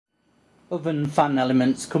Oven fan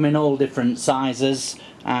elements come in all different sizes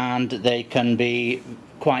and they can be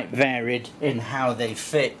quite varied in how they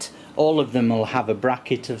fit. All of them will have a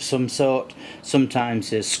bracket of some sort.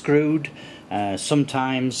 Sometimes they're screwed,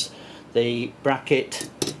 sometimes the bracket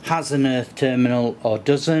has an earth terminal or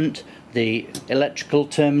doesn't. The electrical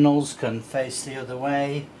terminals can face the other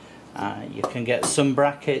way. You can get some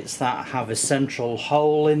brackets that have a central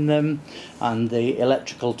hole in them, and the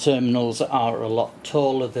electrical terminals are a lot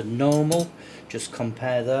taller than normal. Just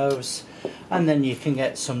compare those. And then you can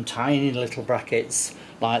get some tiny little brackets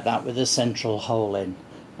like that with a central hole in.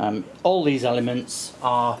 All these elements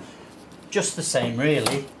are just the same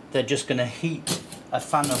really. They're just going to heat a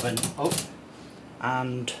fan oven up,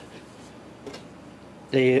 and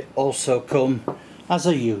they also come as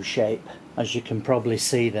a U shape, as you can probably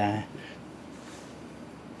see there.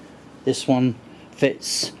 This one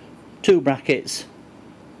fits 2 brackets,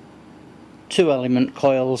 2 element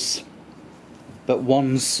coils, but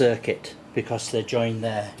 1 circuit because they're joined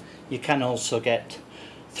there. You can also get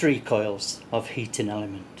 3 coils of heating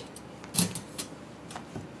element.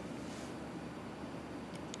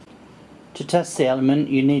 To test the element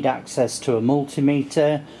you need access to a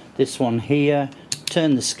multimeter. This one here.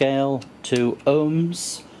 Turn the scale to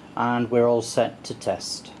ohms and we're all set to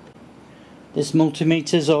test. This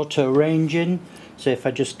multimeter is auto ranging, so if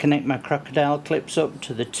I just connect my crocodile clips up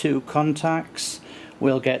to the 2 contacts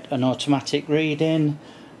we'll get an automatic reading,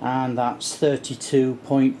 and that's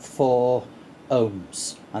 32.4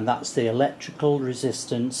 ohms, and that's the electrical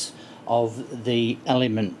resistance of the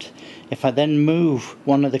element. If I then move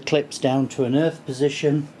one of the clips down to an earth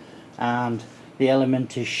position, and the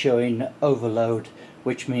element is showing overload,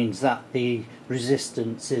 which means that the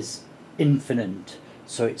resistance is infinite,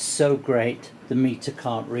 so it's so great the meter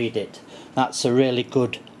can't read it. That's a really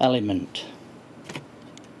good element.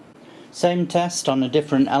 Same test on a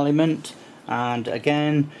different element, and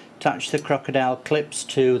again attach the crocodile clips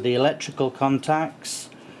to the electrical contacts,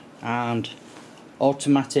 and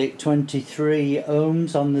automatic 23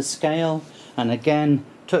 ohms on the scale, and again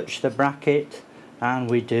touch the bracket and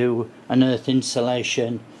we do an earth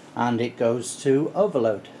insulation and it goes to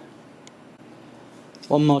overload.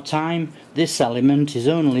 One more time, this element is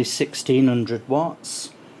only 1600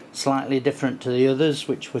 watts, slightly different to the others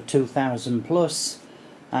which were 2000 plus,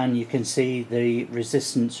 and you can see the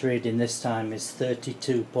resistance reading this time is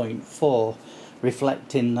 32.4,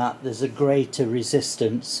 reflecting that there's a greater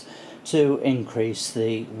resistance to increase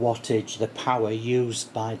the wattage, the power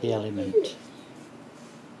used by the element.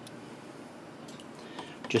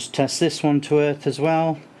 Just test this one to earth as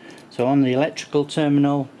well. So on the electrical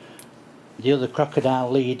terminal, the other crocodile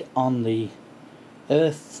lead on the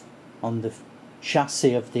earth, on the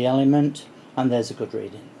chassis of the element, and there's a good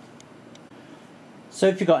reading. So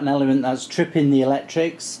if you've got an element that's tripping the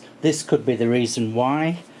electrics, this could be the reason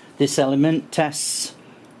why. This element tests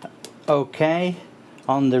okay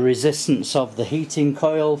on the resistance of the heating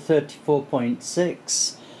coil,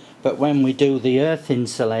 34.6, but when we do the earth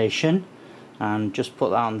insulation, and just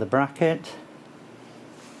put that on the bracket,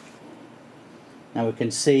 now we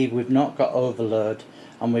can see we've not got overload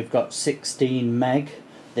and we've got 16 meg.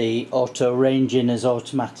 The auto ranging has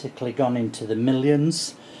automatically gone into the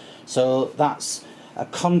millions, so that's a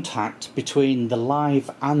contact between the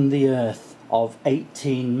live and the earth of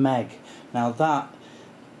 18 meg. Now that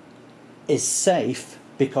is safe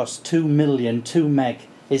because 2 meg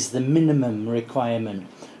is the minimum requirement,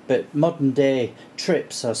 but modern day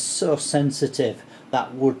trips are so sensitive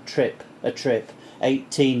that would trip a trip.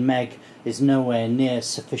 18 meg is nowhere near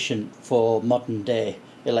sufficient for modern day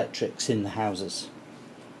electrics in the houses.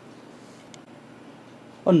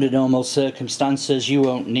 Under normal circumstances you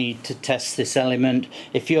won't need to test this element.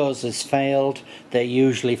 If yours has failed, they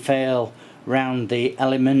usually fail round the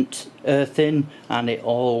element earthing and it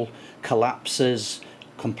all collapses,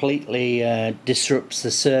 completely disrupts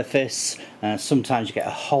the surface. Sometimes you get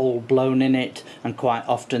a hole blown in it, and quite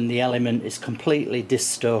often the element is completely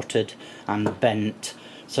distorted and bent.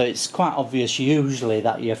 So it's quite obvious usually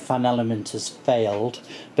that your fan element has failed,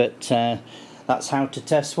 but that's how to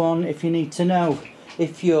test one if you need to know.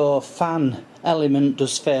 If your fan element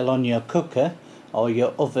does fail on your cooker or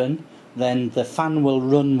your oven, then the fan will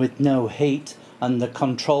run with no heat and the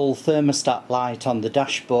control thermostat light on the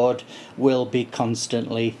dashboard will be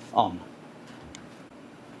constantly on.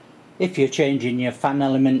 If you're changing your fan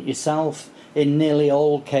element yourself, in nearly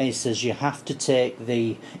all cases you have to take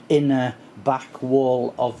the inner back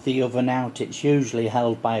wall of the oven out. It's usually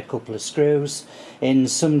held by a couple of screws. In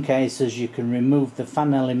some cases you can remove the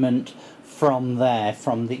fan element from there,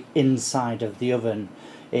 from the inside of the oven.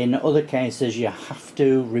 In other cases you have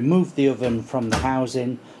to remove the oven from the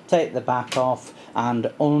housing, take the back off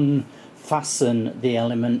and unfasten the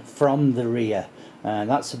element from the rear.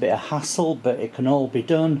 That's a bit of hassle, but it can all be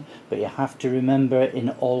done. But you have to remember in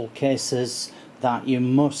all cases that you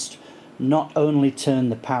must not only turn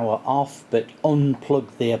the power off but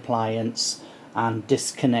unplug the appliance and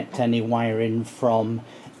disconnect any wiring from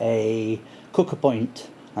a cooker point,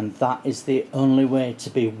 and that is the only way to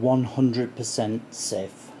be 100%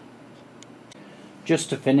 safe. Just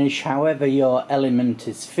to finish, however your element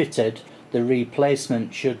is fitted, the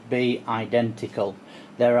replacement should be identical.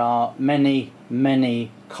 There are many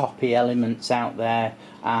copy elements out there,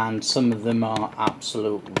 and some of them are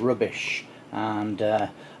absolute rubbish, and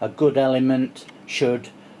a good element should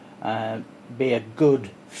be a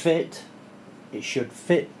good fit. It should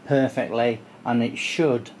fit perfectly and it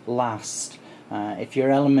should last. If your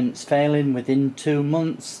element's failing within 2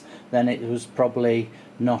 months, then it was probably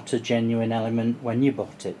not a genuine element when you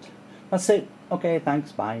bought it. That's it. Okay,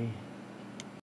 thanks, bye.